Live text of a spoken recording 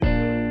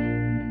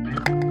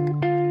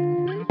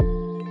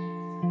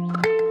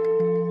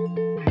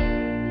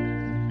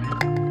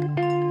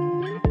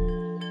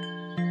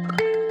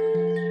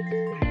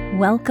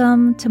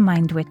Welcome to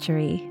Mind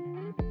Witchery.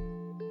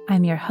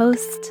 I'm your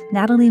host,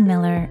 Natalie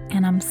Miller,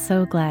 and I'm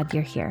so glad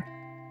you're here.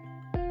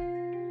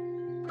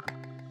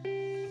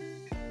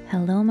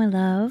 Hello, my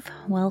love.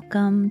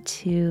 Welcome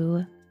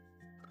to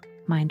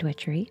Mind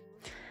Witchery.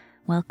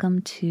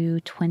 Welcome to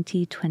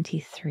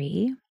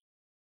 2023.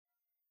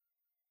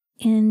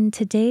 In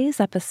today's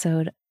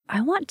episode,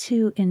 I want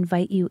to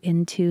invite you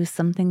into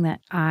something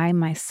that I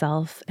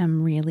myself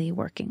am really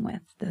working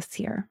with this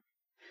year.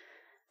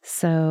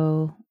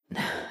 So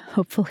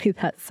hopefully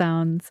that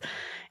sounds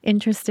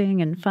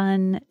interesting and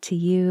fun to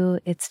you.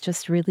 It's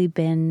just really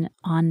been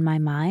on my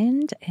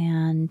mind,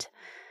 and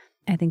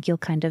I think you'll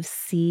kind of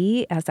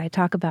see as I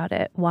talk about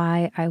it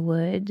why I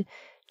would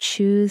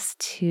choose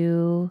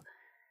to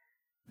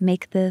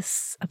make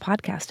this a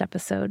podcast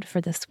episode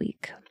for this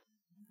week.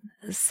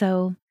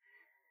 So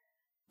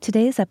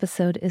today's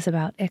episode is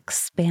about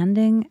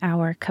expanding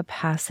our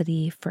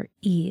capacity for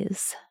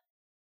ease.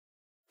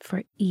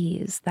 For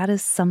ease. That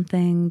is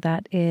something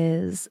that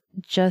is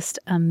just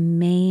a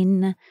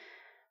main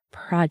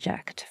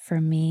project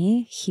for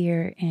me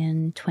here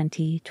in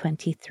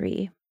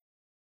 2023.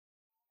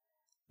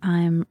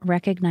 I'm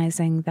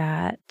recognizing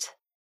that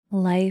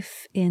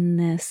life in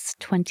this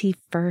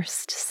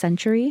 21st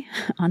century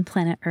on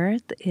planet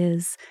Earth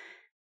is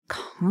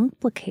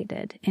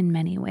complicated in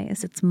many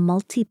ways. It's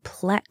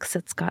multiplex.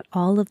 It's got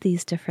all of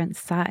these different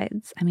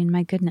sides. I mean,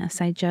 my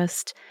goodness, I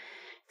just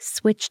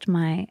switched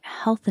my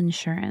health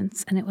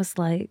insurance and it was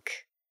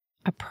like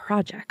a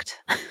project,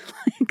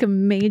 like a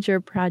major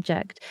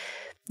project,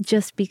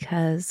 just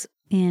because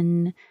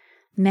in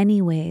many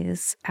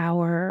ways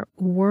our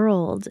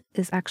world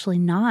is actually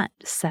not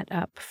set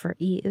up for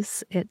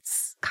ease.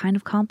 It's kind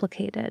of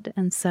complicated.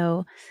 And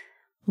so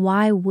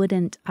why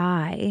wouldn't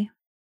I,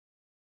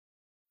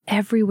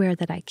 everywhere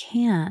that I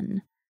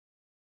can,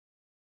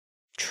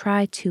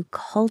 try to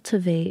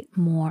cultivate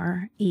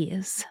more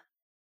ease?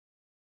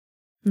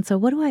 And so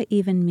what do I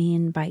even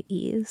mean by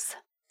ease?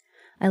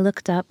 I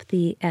looked up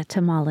the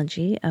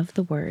etymology of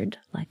the word,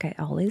 like I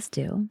always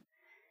do.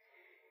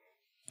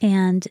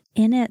 And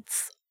in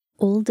its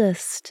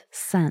oldest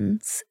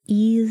sense,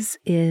 ease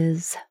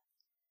is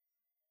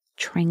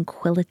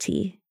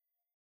tranquility.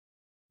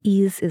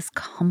 Ease is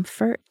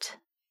comfort.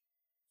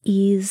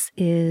 Ease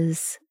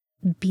is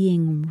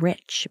being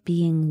rich,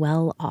 being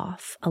well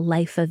off. A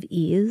life of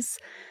ease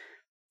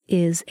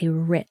is a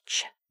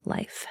rich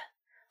life.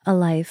 A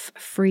life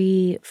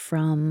free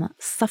from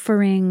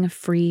suffering,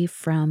 free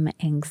from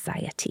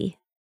anxiety.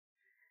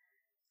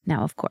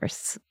 Now, of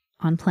course,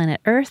 on planet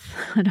Earth,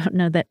 I don't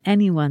know that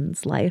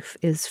anyone's life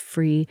is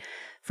free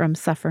from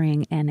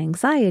suffering and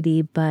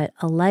anxiety, but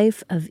a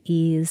life of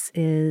ease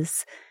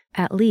is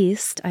at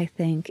least, I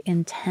think,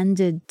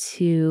 intended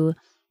to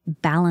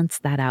balance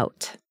that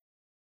out.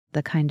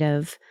 The kind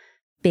of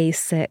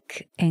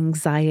basic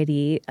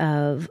anxiety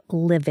of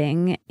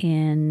living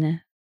in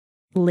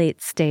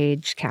late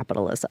stage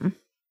capitalism.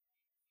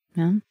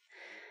 Yeah?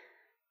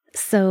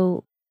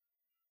 So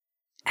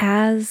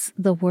as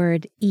the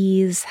word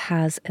ease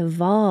has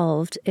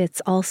evolved,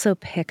 it's also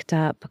picked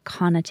up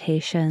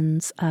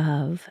connotations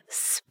of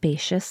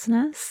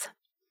spaciousness.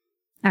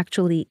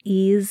 Actually,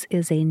 ease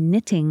is a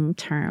knitting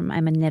term.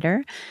 I'm a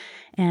knitter.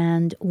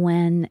 And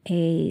when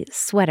a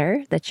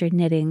sweater that you're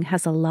knitting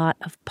has a lot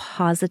of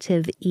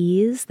positive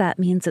ease, that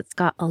means it's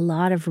got a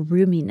lot of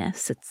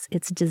roominess.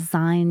 It's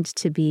designed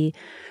to be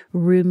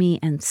roomy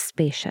and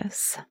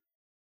spacious.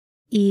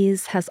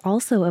 Ease has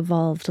also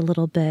evolved a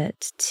little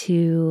bit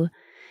to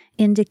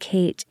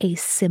indicate a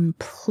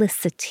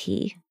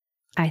simplicity,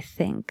 I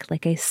think,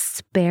 like a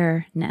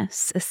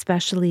spareness,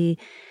 especially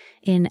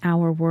in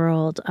our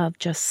world of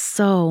just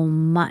so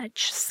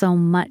much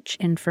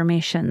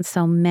information,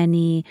 so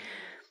many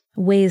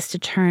ways to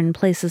turn,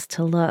 places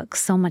to look,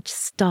 so much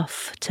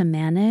stuff to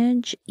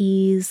manage.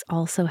 Ease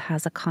also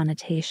has a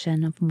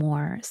connotation of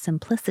more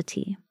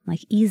simplicity,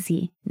 like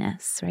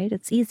easiness, right?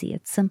 It's easy,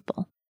 it's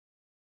simple.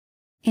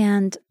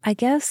 And I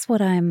guess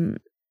what I'm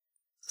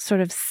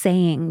sort of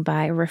saying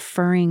by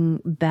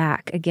referring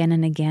back again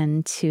and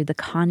again to the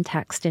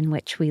context in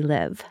which we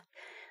live,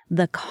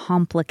 the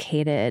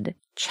complicated,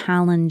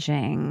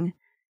 challenging,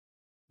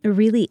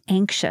 really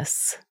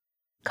anxious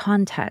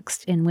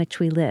context in which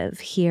we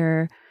live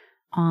here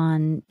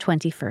on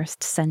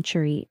 21st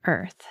century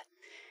Earth,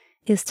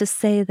 is to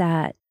say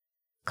that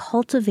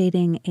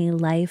cultivating a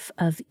life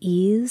of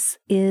ease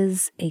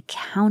is a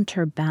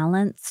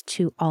counterbalance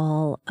to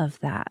all of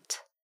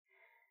that.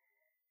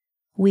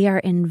 We are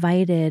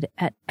invited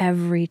at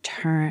every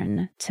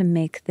turn to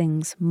make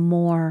things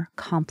more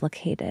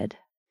complicated.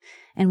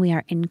 And we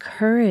are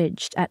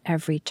encouraged at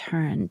every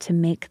turn to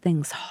make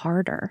things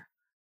harder.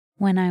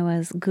 When I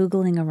was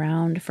Googling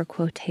around for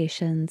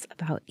quotations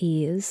about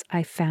ease,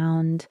 I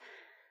found,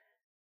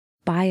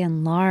 by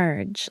and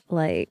large,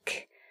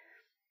 like,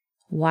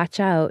 watch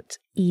out,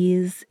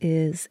 ease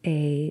is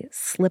a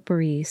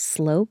slippery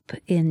slope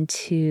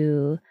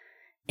into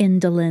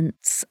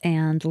indolence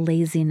and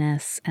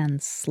laziness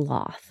and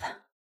sloth.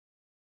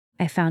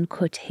 I found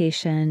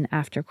quotation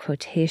after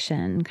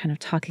quotation kind of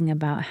talking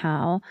about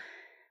how,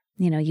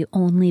 you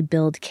only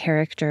build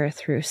character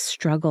through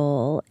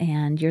struggle,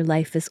 and your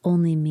life is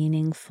only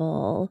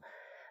meaningful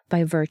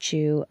by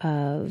virtue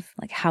of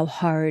like how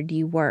hard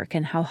you work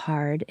and how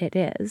hard it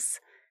is.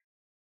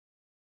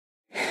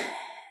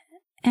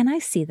 And I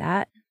see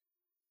that.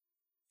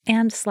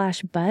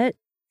 But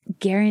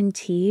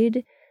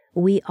guaranteed,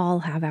 we all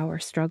have our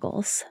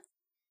struggles.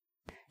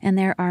 And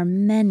there are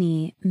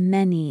many,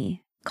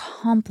 many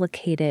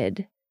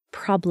complicated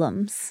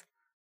problems,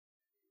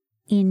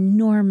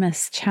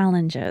 enormous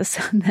challenges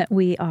that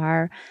we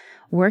are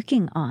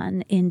working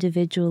on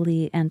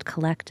individually and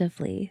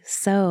collectively.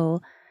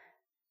 So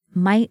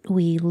might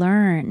we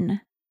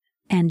learn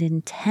and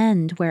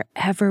intend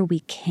wherever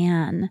we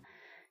can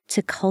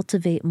to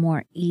cultivate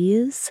more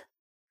ease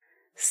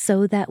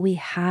so that we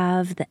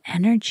have the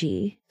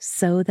energy,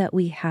 so that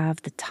we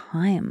have the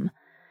time,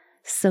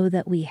 so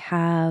that we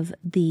have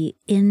the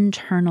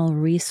internal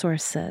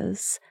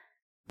resources,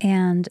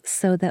 and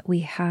so that we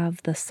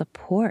have the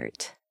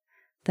support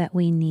that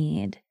we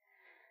need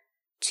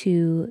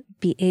to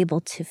be able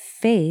to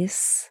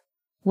face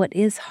what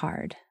is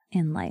hard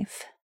in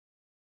life.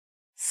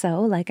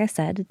 So, like I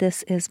said,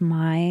 this is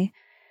my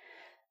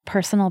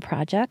personal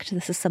project.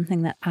 This is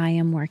something that I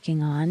am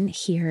working on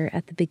here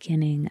at the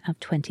beginning of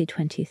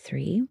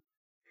 2023.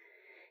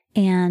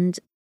 And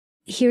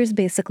here's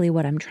basically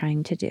what I'm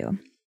trying to do.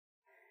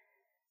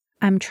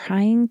 I'm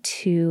trying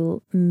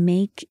to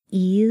make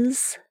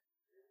ease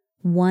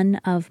one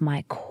of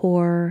my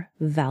core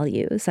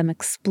values. I'm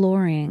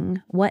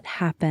exploring what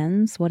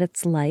happens, what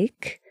it's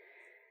like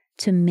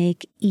to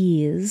make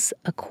ease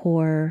a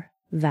core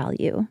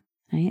value,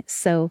 right?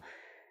 So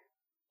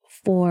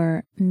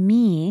for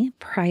me,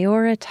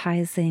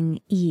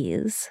 prioritizing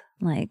ease,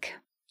 like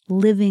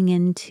living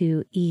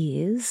into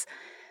ease,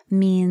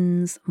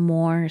 means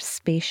more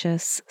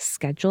spacious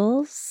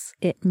schedules.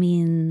 It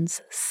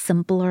means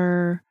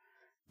simpler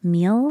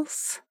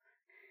meals.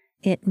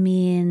 It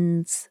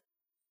means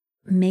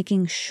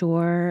making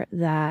sure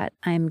that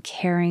I'm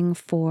caring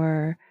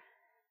for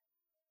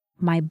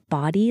my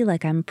body,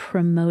 like I'm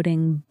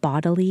promoting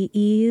bodily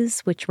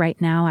ease, which right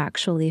now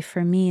actually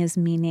for me is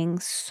meaning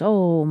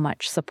so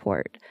much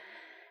support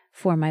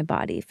for my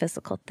body,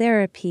 physical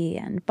therapy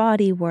and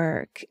body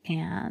work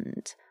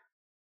and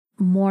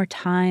more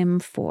time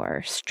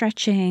for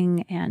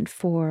stretching and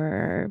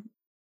for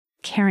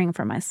caring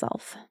for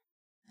myself.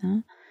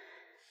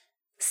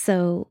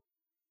 So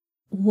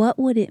what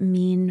would it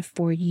mean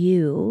for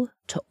you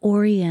to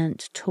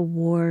orient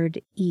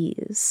toward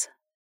ease?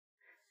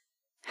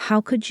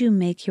 How could you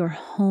make your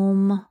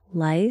home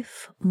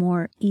life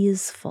more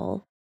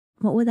easeful?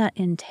 What would that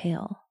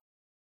entail?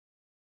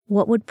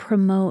 What would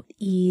promote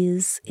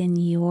ease in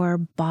your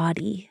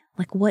body?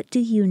 Like, what do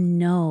you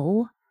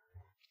know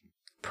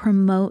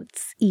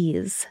promotes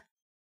ease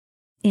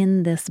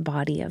in this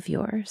body of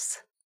yours?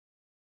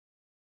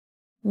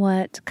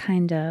 What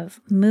kind of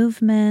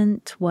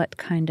movement, what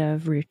kind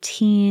of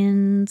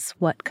routines,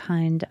 what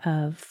kind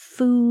of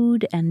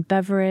food and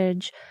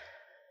beverage?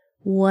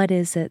 What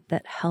is it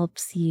that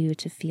helps you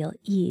to feel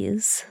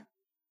ease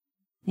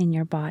in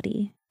your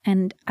body?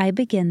 And I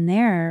begin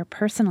there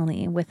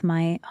personally with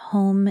my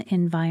home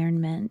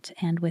environment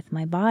and with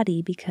my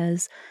body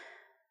because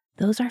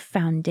those are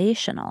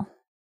foundational.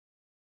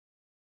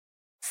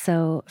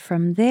 So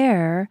from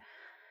there,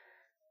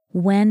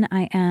 when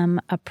I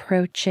am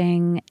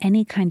approaching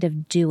any kind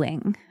of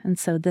doing, and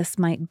so this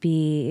might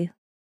be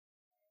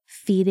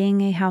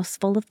feeding a house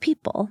full of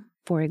people,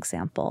 for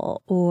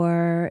example,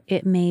 or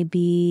it may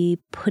be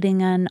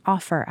putting an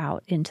offer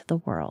out into the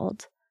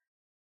world.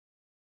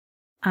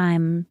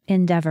 I'm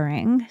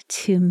endeavoring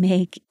to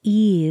make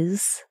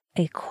ease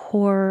a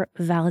core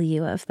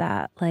value of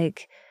that.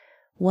 Like,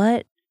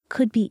 what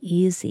could be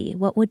easy?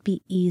 What would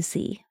be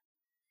easy?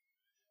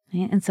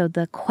 Right? And so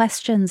the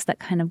questions that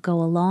kind of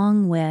go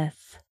along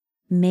with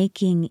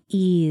making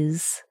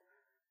ease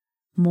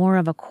more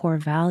of a core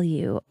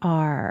value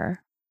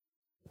are,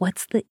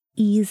 what's the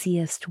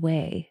easiest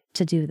way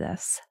to do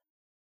this?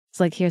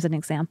 So like, here's an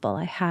example.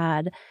 I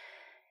had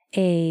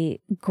a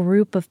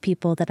group of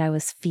people that I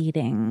was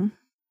feeding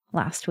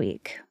last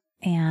week,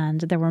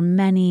 and there were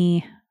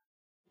many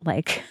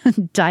like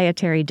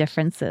dietary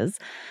differences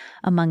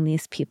among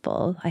these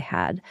people. I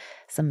had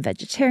some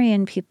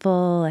vegetarian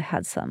people, I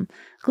had some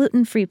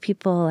gluten-free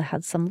people, I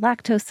had some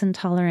lactose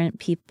intolerant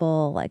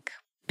people, like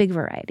big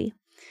variety.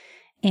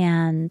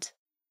 And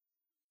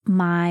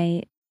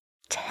my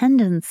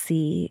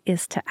tendency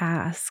is to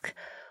ask,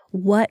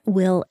 what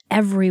will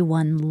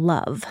everyone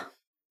love?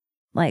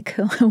 Like,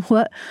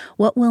 what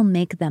will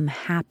make them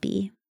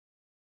happy?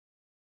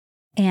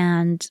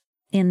 And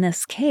in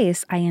this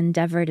case, I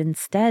endeavored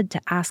instead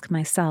to ask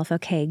myself,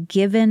 okay,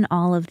 given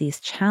all of these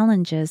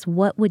challenges,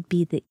 what would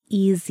be the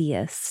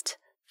easiest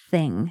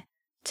thing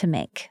to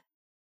make?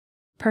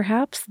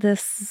 Perhaps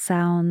this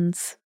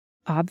sounds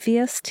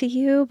obvious to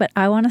you, but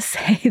I want to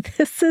say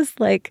this is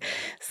like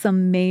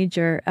some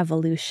major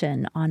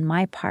evolution on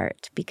my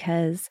part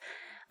because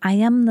I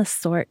am the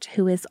sort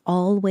who is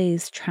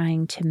always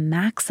trying to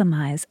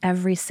maximize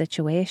every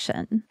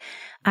situation.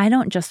 I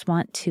don't just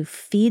want to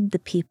feed the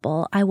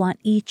people, I want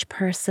each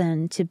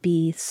person to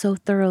be so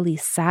thoroughly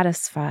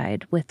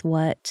satisfied with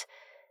what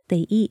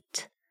they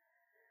eat.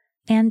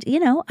 And,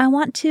 I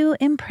want to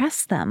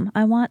impress them.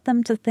 I want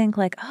them to think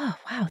like, oh,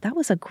 wow, that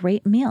was a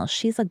great meal.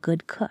 She's a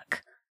good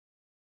cook.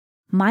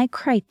 My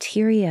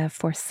criteria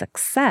for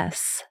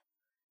success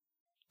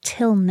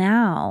till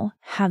now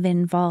have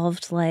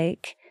involved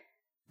like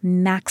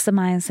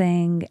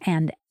maximizing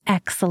and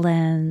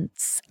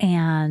excellence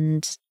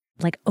and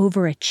like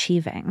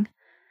overachieving.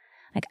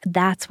 Like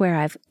that's where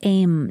I've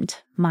aimed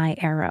my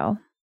arrow.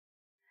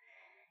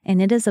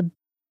 And it is a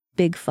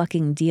big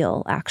fucking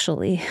deal,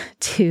 actually,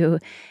 to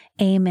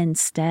aim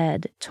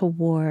instead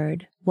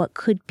toward what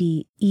could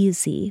be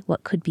easy,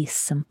 what could be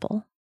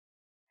simple.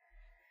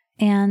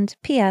 And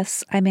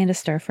P.S., I made a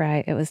stir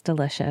fry. It was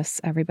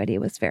delicious. Everybody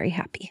was very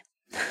happy.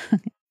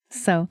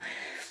 So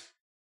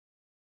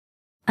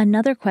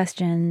another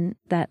question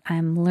that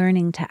I'm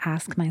learning to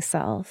ask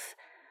myself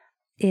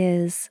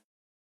is,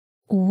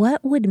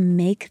 what would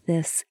make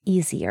this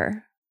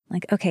easier?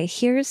 Like, okay,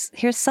 here's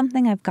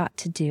something I've got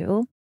to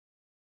do.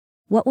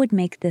 What would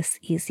make this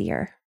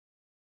easier?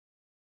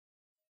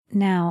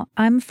 Now,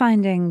 I'm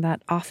finding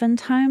that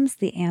oftentimes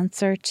the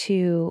answer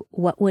to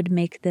what would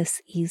make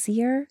this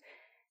easier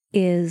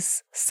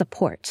is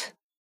support.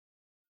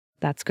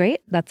 That's great.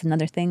 That's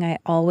another thing I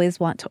always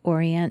want to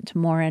orient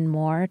more and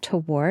more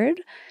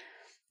toward.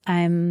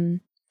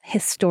 I'm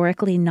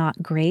historically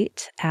not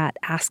great at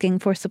asking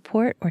for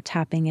support or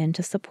tapping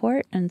into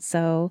support. And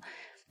so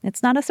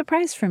it's not a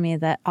surprise for me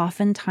that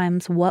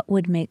oftentimes what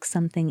would make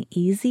something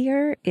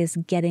easier is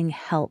getting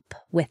help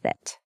with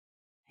it.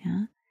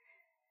 Yeah.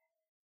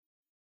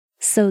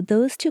 So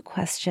those two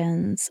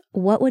questions,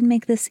 what would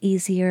make this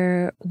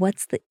easier?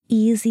 What's the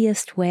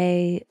easiest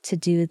way to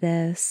do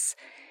this?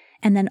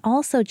 And then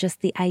also just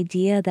the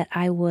idea that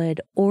I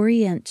would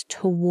orient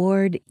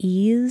toward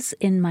ease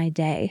in my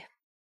day,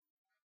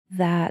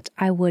 that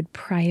I would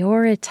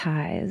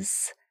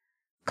prioritize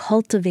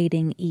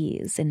cultivating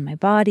ease in my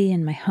body,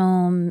 in my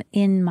home,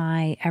 in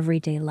my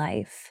everyday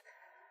life.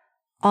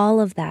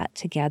 All of that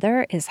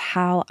together is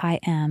how I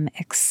am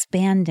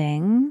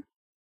expanding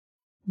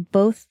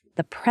both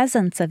the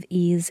presence of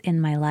ease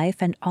in my life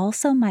and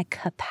also my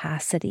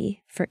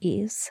capacity for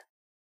ease.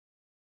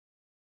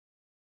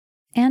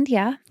 And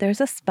yeah, there's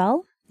a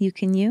spell you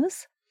can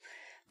use.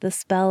 The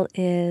spell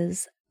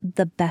is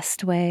the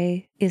best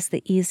way is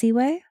the easy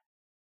way,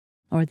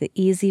 or the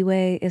easy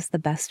way is the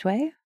best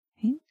way.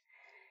 Right?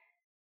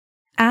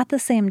 At the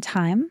same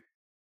time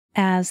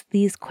as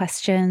these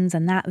questions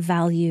and that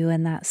value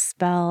and that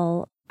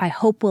spell, I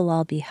hope will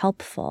all be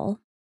helpful.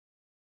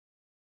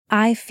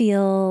 I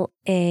feel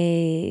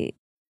a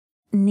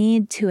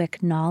need to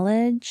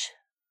acknowledge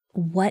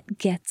what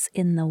gets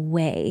in the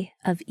way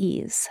of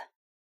ease.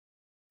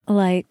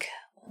 Like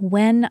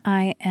when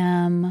I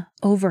am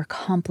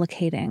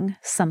overcomplicating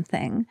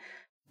something,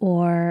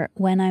 or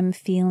when I'm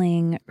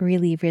feeling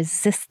really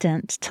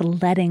resistant to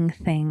letting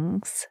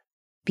things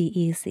be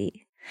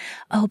easy.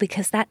 Oh,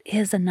 because that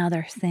is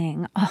another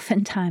thing.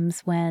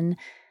 Oftentimes when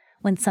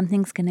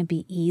something's going to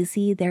be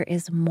easy, there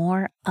is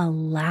more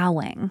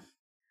allowing.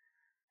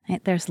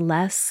 Right? There's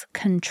less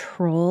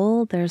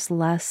control, there's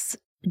less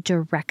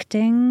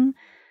directing,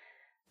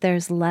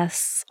 there's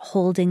less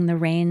holding the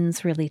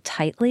reins really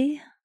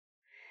tightly,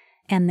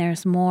 and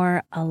there's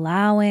more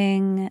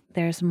allowing,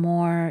 there's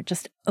more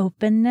just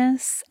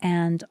openness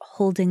and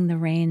holding the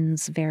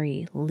reins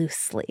very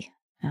loosely.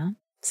 Yeah?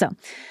 So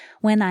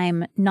when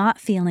I'm not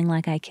feeling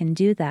like I can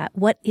do that,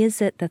 what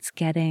is it that's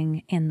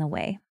getting in the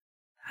way?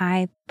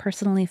 I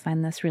personally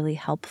find this really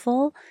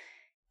helpful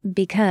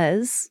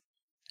because,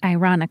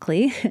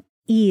 ironically,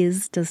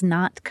 ease does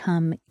not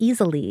come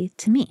easily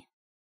to me.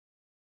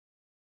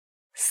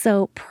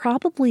 So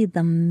probably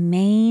the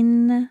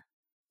main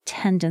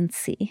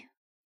tendency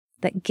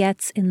that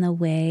gets in the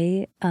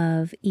way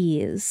of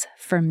ease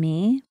for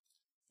me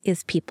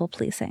is people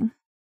pleasing.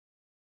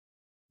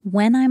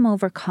 When I'm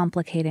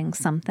overcomplicating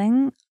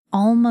something,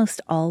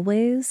 almost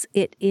always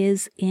it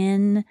is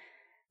in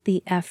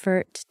the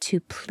effort to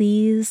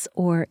please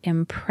or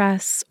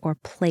impress or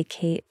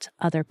placate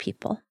other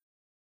people.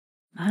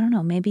 I don't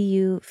know, maybe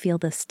you feel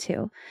this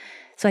too.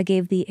 So I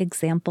gave the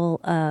example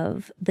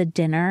of the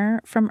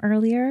dinner from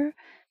earlier,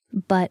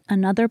 but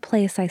another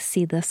place I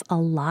see this a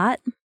lot,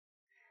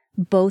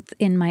 both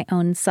in my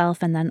own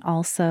self and then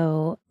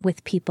also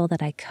with people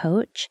that I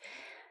coach,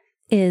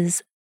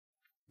 is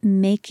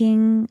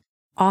making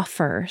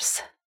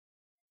offers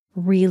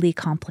really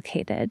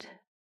complicated.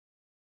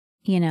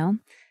 You know,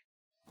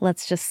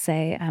 let's just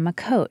say I'm a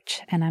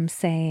coach and I'm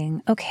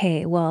saying,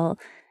 okay, well,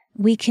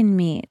 we can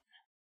meet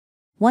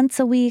once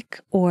a week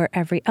or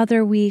every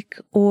other week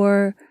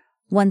or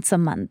once a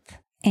month.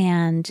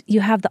 And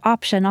you have the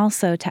option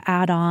also to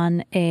add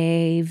on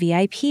a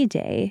VIP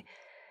day.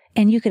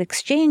 And you could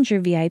exchange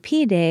your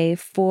VIP day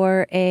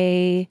for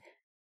a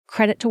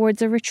credit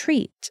towards a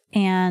retreat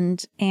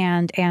and,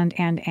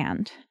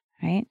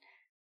 right?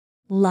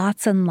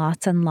 lots and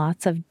lots and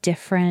lots of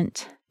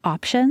different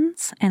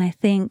options. And I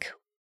think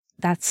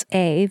that's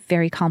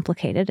very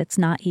complicated. It's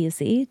not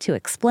easy to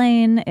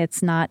explain.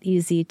 It's not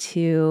easy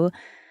to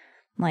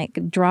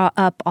draw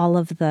up all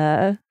of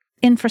the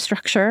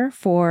infrastructure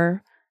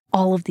for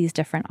all of these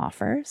different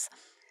offers.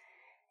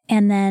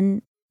 And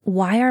then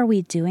why are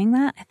we doing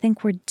that? I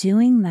think we're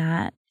doing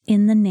that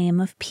in the name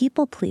of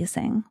people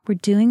pleasing. We're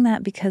doing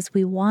that because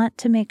we want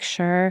to make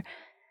sure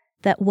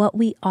that what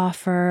we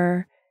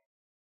offer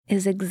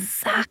is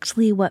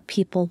exactly what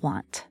people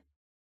want.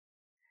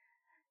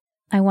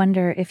 I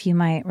wonder if you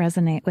might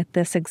resonate with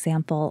this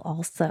example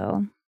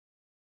also.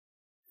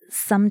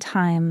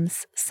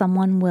 Sometimes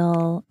someone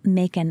will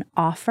make an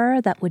offer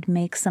that would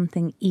make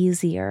something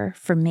easier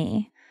for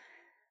me.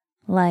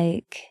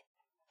 Like,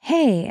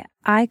 hey,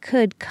 I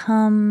could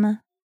come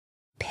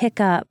pick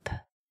up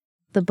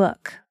the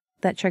book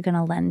that you're going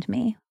to lend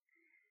me.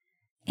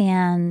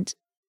 And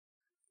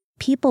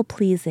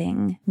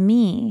people-pleasing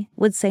me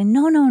would say,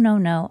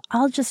 no,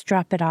 I'll just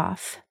drop it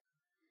off.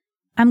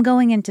 I'm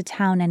going into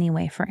town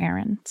anyway for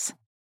errands.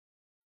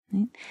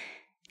 Right?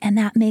 And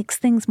that makes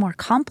things more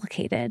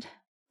complicated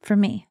for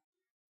me.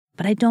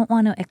 But I don't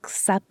want to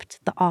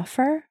accept the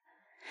offer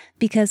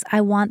because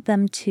I want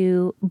them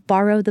to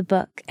borrow the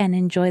book and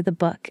enjoy the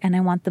book, and I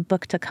want the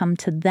book to come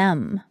to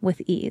them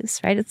with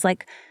ease, right? It's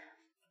like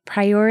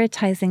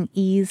prioritizing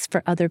ease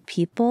for other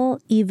people,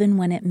 even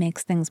when it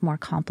makes things more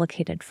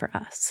complicated for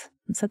us.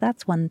 And so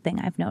that's one thing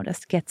I've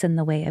noticed gets in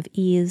the way of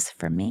ease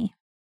for me.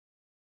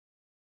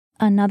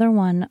 Another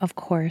one, of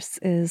course,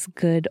 is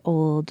good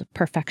old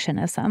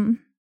perfectionism.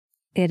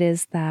 It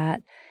is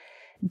that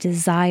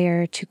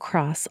desire to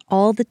cross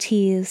all the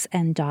T's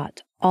and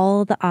dot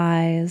all the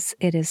I's.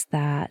 It is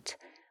that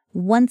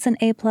once an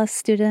A+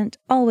 student,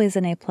 always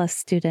an A+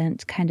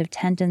 student kind of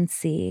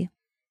tendency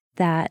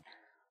that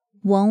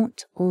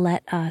won't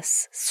let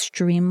us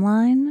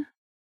streamline,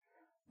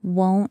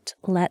 won't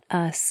let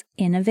us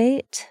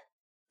innovate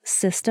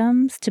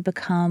systems to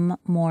become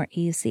more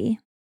easy.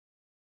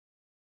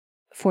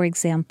 For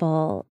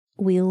example,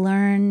 we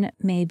learn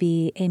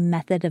maybe a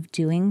method of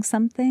doing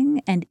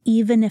something, and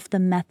even if the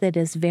method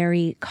is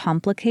very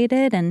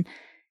complicated and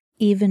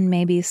even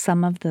maybe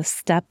some of the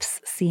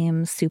steps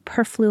seem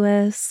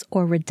superfluous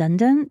or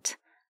redundant,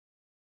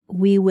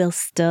 we will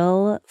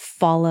still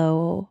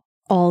follow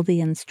all the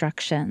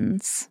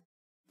instructions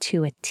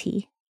to a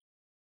T.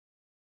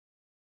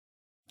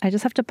 I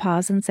just have to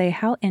pause and say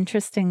how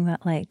interesting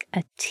that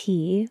a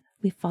T,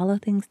 we follow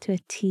things to a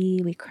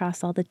T, we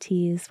cross all the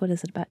T's. What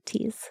is it about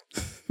T's?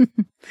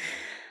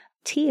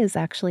 T is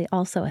actually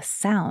also a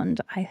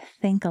sound I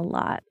think a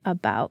lot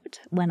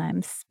about when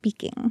I'm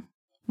speaking,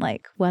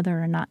 like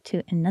whether or not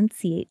to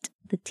enunciate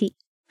the T.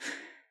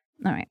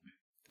 All right.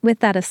 With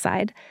that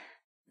aside,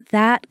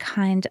 that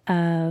kind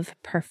of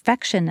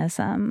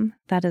perfectionism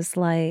that is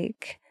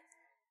like,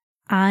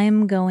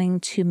 I'm going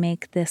to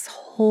make this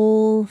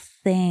whole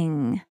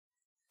thing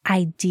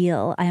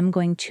ideal. I'm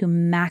going to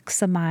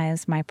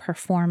maximize my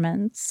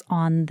performance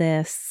on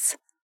this,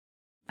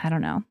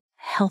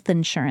 health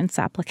insurance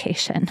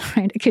application,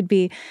 right? It could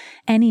be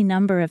any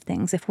number of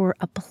things. If we're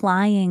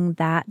applying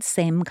that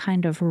same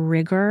kind of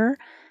rigor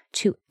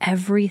to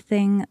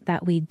everything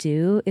that we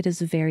do, it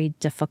is very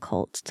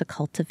difficult to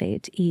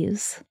cultivate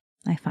ease,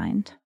 I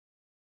find.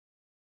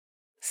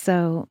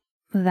 So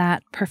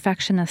that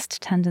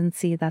perfectionist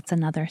tendency, that's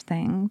another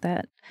thing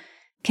that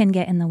can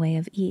get in the way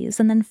of ease.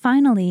 And then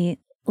finally,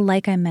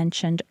 like I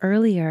mentioned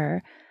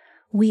earlier,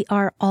 we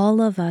are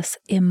all of us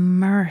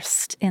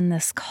immersed in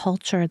this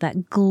culture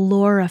that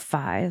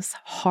glorifies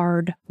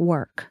hard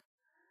work,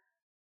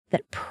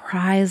 that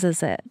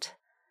prizes it,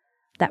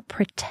 that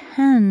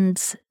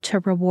pretends to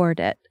reward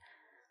it.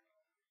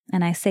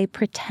 And I say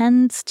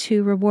pretends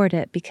to reward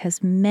it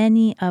because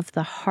many of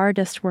the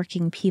hardest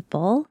working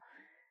people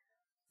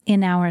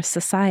in our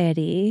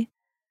society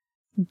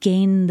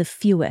gain the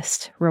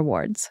fewest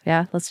rewards.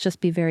 Yeah, let's just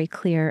be very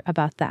clear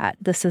about that.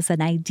 This is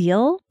an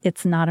ideal.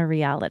 It's not a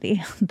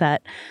reality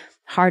that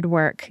hard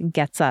work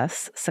gets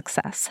us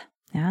success.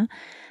 Yeah.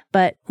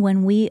 But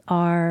when we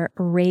are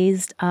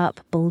raised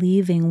up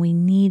believing we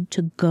need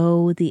to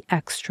go the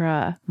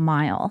extra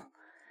mile,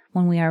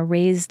 when we are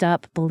raised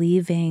up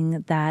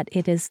believing that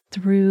it is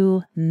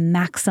through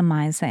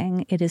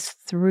maximizing, it is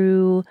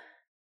through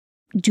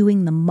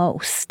doing the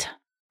most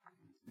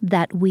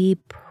that we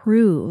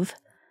prove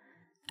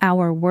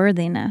our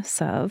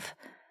worthiness of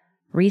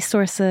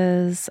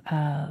resources,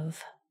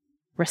 of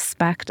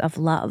respect, of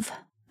love.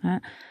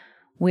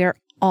 We're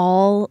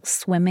all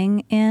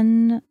swimming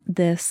in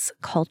this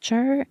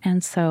culture,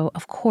 and so,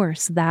 of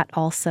course, that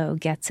also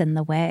gets in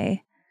the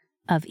way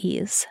of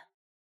ease.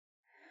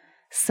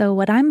 So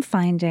what I'm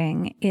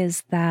finding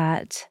is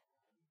that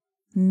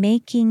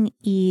making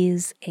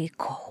ease a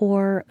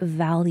core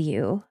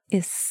value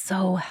is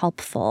so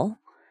helpful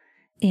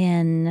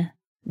in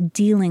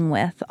dealing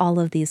with all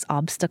of these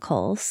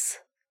obstacles,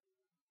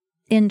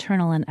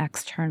 internal and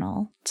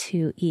external,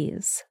 to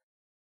ease.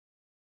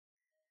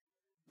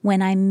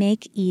 When I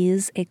make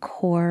ease a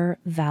core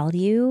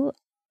value,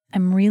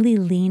 I'm really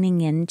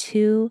leaning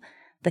into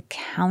the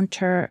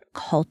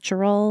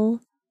countercultural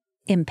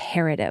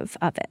imperative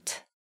of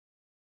it.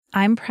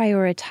 I'm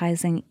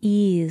prioritizing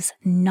ease,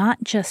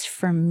 not just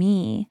for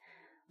me,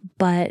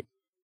 but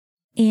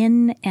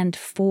in and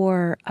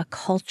for a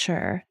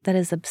culture that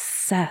is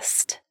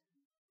obsessed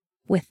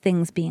with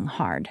things being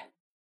hard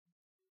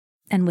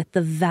and with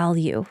the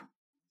value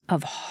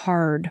of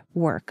hard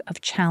work,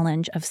 of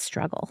challenge, of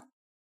struggle.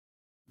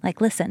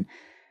 Like, listen,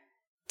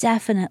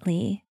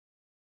 definitely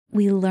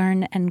we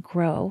learn and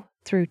grow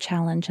through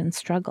challenge and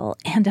struggle.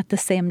 And at the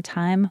same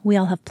time, we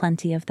all have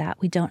plenty of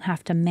that. We don't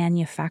have to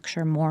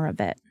manufacture more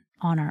of it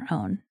on our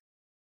own.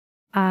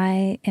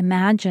 I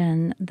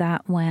imagine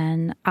that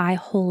when I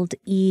hold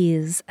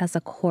ease as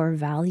a core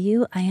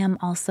value, I am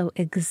also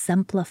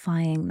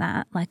exemplifying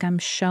that. Like, I'm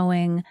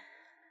showing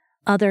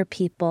other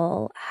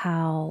people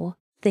how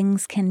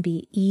things can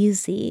be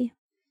easy,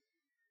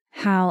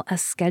 how a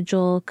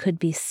schedule could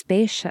be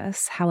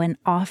spacious, how an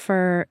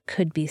offer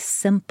could be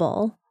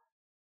simple.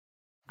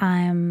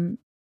 I'm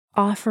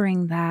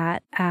offering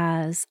that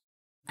as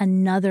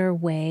another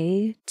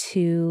way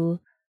to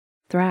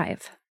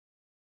thrive.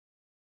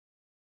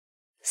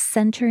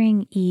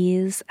 Centering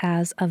ease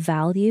as a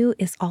value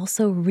is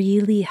also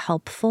really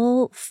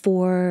helpful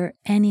for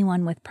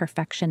anyone with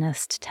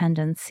perfectionist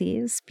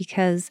tendencies,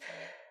 because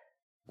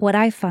what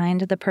I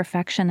find the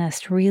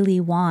perfectionist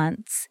really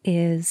wants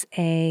is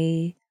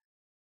a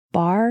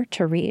bar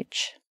to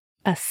reach,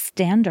 a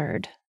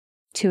standard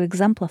to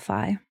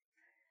exemplify.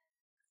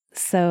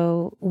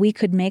 So we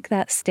could make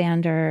that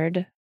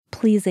standard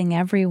pleasing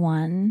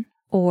everyone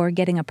or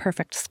getting a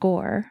perfect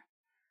score.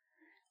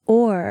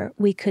 Or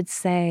we could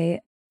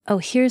say, oh,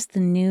 here's the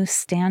new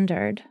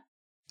standard.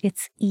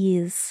 It's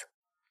ease.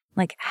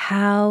 Like,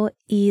 how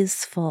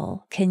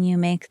easeful can you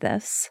make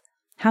this?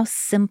 How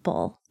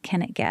simple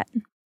can it get?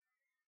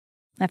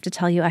 I have to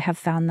tell you, I have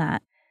found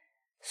that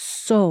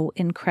so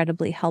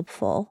incredibly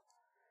helpful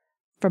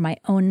for my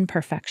own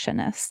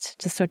perfectionist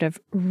to sort of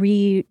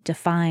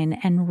redefine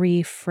and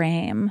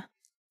reframe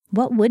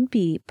what would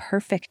be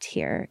perfect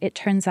here. It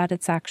turns out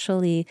it's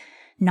actually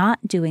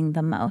not doing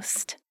the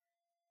most.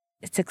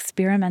 It's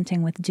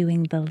experimenting with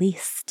doing the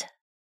least.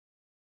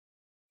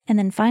 And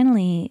then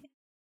finally,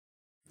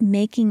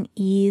 making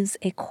ease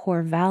a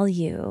core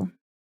value,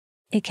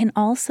 it can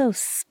also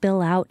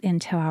spill out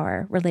into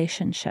our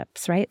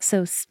relationships, right?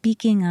 So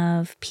speaking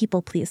of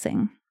people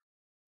pleasing,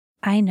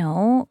 I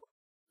know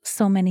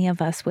so many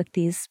of us with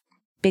these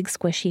big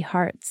squishy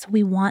hearts,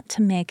 we want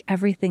to make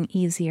everything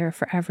easier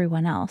for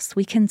everyone else.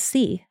 We can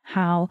see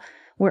how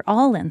we're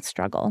all in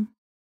struggle,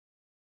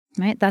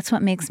 right? That's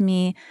what makes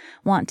me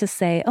want to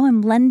say, oh,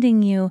 I'm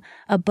lending you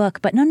a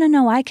book, but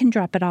no, I can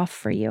drop it off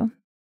for you.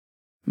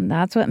 And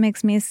that's what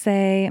makes me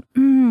say,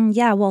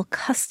 yeah, we'll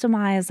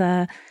customize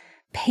a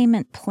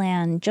payment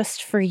plan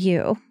just for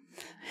you.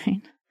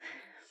 Right?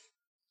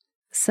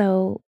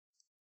 So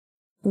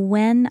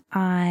when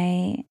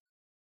I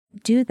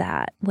do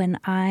that, when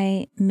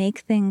I make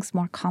things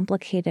more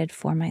complicated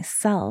for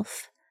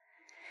myself,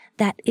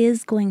 that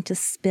is going to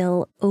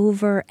spill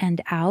over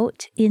and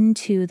out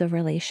into the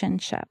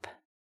relationship.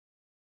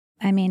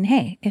 I mean,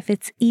 hey, if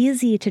it's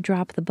easy to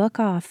drop the book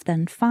off,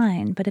 then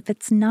fine. But if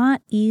it's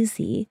not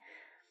easy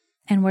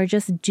and we're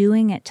just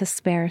doing it to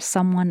spare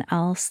someone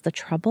else the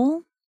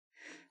trouble,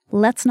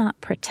 let's not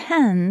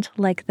pretend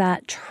like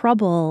that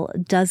trouble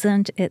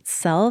doesn't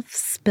itself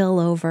spill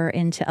over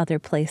into other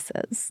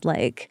places.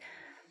 Like,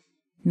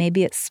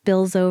 maybe it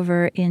spills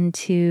over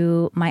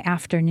into my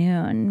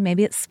afternoon.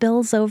 Maybe it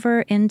spills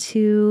over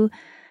into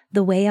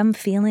the way I'm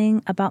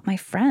feeling about my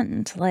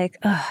friend. Like,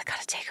 oh, I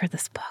gotta take her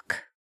this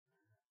book.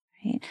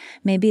 Right?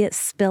 Maybe it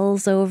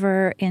spills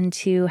over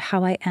into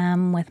how I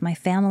am with my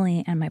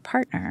family and my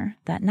partner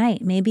that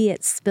night. Maybe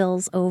it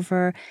spills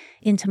over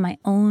into my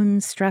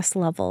own stress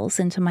levels,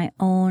 into my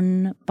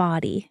own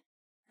body.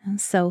 And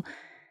so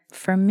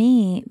for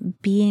me,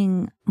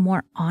 being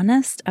more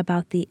honest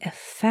about the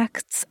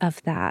effects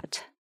of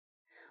that,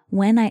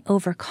 when I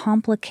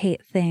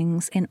overcomplicate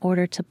things in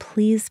order to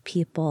please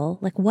people,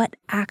 like, what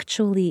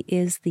actually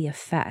is the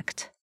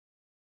effect?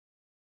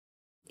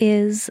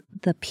 Is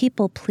the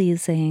people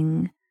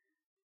pleasing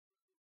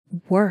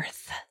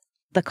worth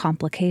the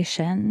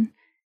complication?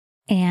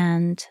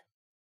 And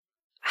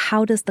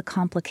how does the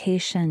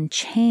complication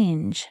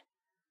change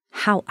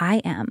how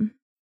I am?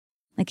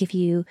 Like, if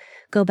you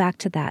go back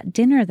to that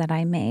dinner that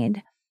I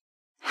made,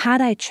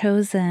 had I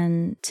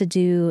chosen to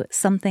do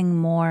something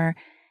more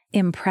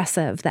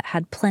impressive that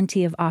had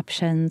plenty of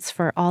options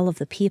for all of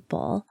the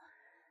people,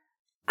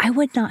 I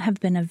would not have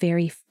been a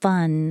very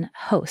fun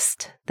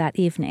host that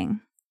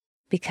evening,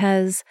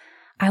 because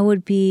I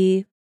would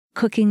be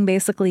cooking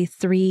basically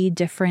 3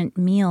 different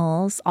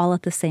meals all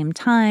at the same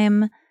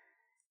time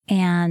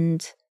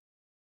and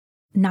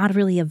not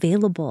really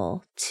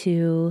available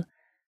to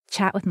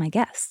chat with my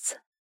guests.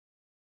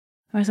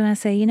 I was going to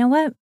say, you know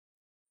what?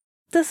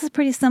 This is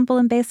pretty simple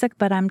and basic,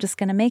 but I'm just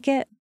going to make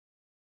it.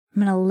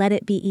 I'm going to let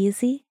it be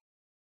easy.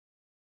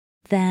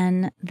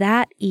 then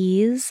that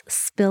ease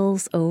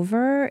spills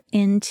over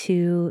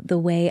into the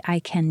way I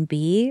can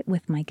be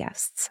with my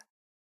guests.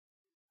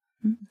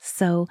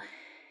 So,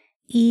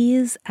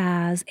 ease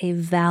as a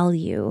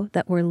value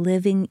that we're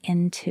living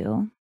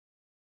into,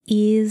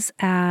 ease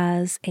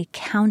as a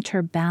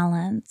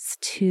counterbalance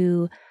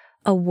to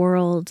a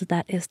world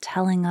that is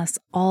telling us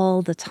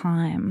all the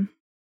time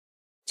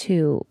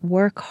to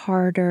work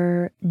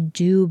harder,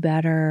 do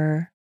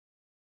better,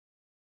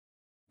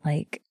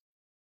 like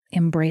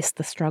embrace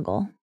the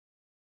struggle.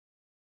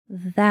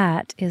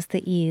 That is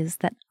the ease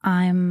that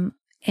I'm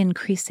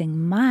increasing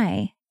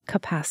my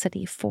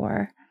capacity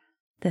for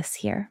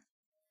this year.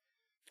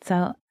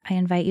 So I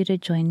invite you to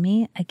join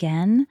me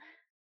again.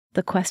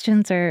 The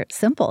questions are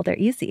simple. They're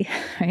easy,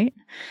 right?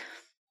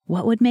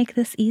 What would make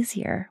this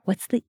easier?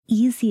 What's the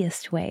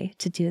easiest way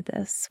to do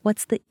this?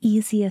 What's the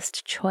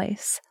easiest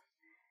choice?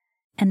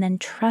 And then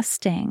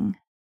trusting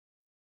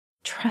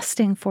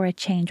for a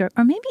change, or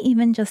maybe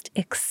even just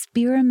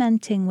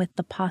experimenting with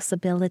the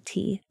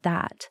possibility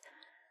that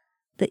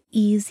the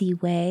easy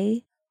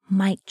way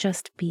might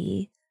just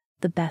be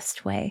the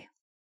best way.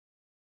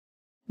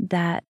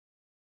 That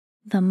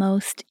the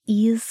most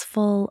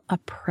easeful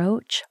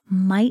approach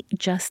might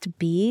just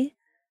be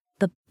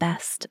the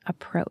best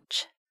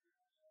approach.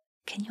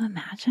 Can you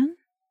imagine?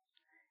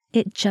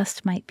 It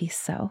just might be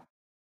so.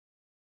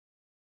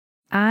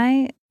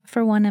 I,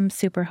 for one, am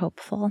super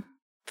hopeful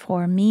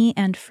for me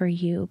and for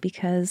you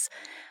because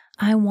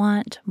I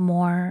want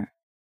more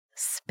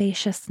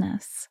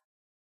spaciousness,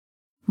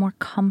 more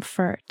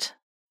comfort,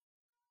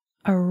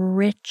 a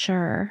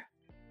richer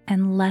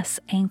and less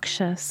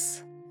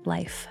anxious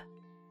life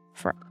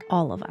for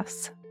all of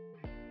us.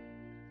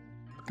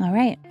 All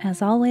right,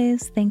 as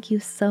always, thank you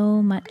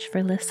so much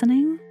for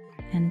listening,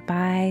 and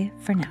bye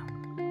for now.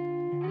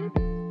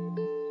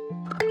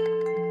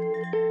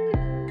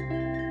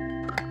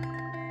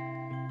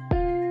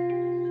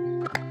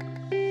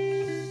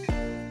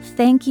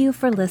 Thank you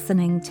for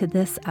listening to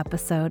this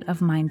episode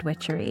of Mind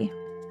Witchery.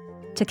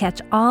 To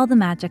catch all the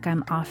magic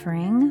I'm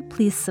offering,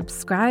 please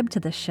subscribe to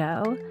the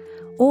show.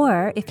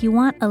 Or if you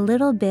want a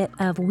little bit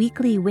of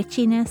weekly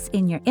witchiness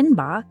in your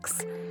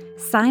inbox,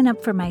 sign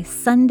up for my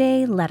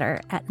Sunday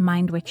letter at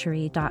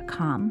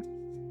mindwitchery.com.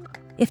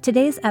 If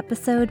today's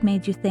episode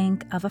made you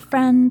think of a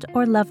friend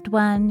or loved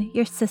one,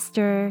 your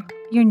sister,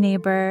 your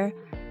neighbor,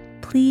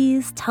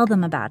 please tell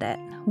them about it.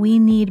 We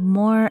need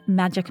more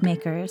magic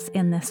makers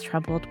in this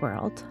troubled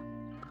world.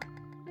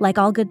 Like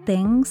all good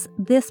things,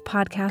 this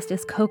podcast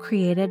is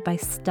co-created by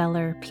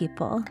stellar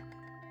people.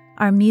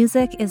 Our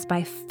music is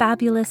by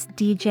fabulous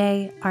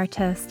DJ,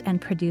 artist,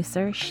 and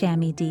producer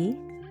Shammy D.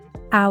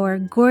 Our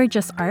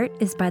gorgeous art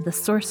is by the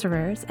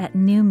sorcerers at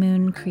New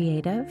Moon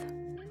Creative.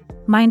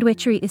 Mind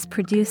Witchery is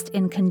produced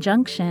in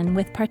conjunction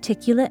with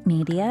Particulate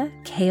Media,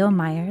 K.O.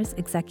 Myers,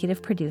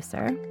 executive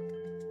producer.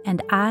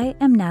 And I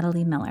am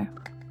Natalie Miller.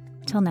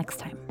 Till next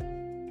time.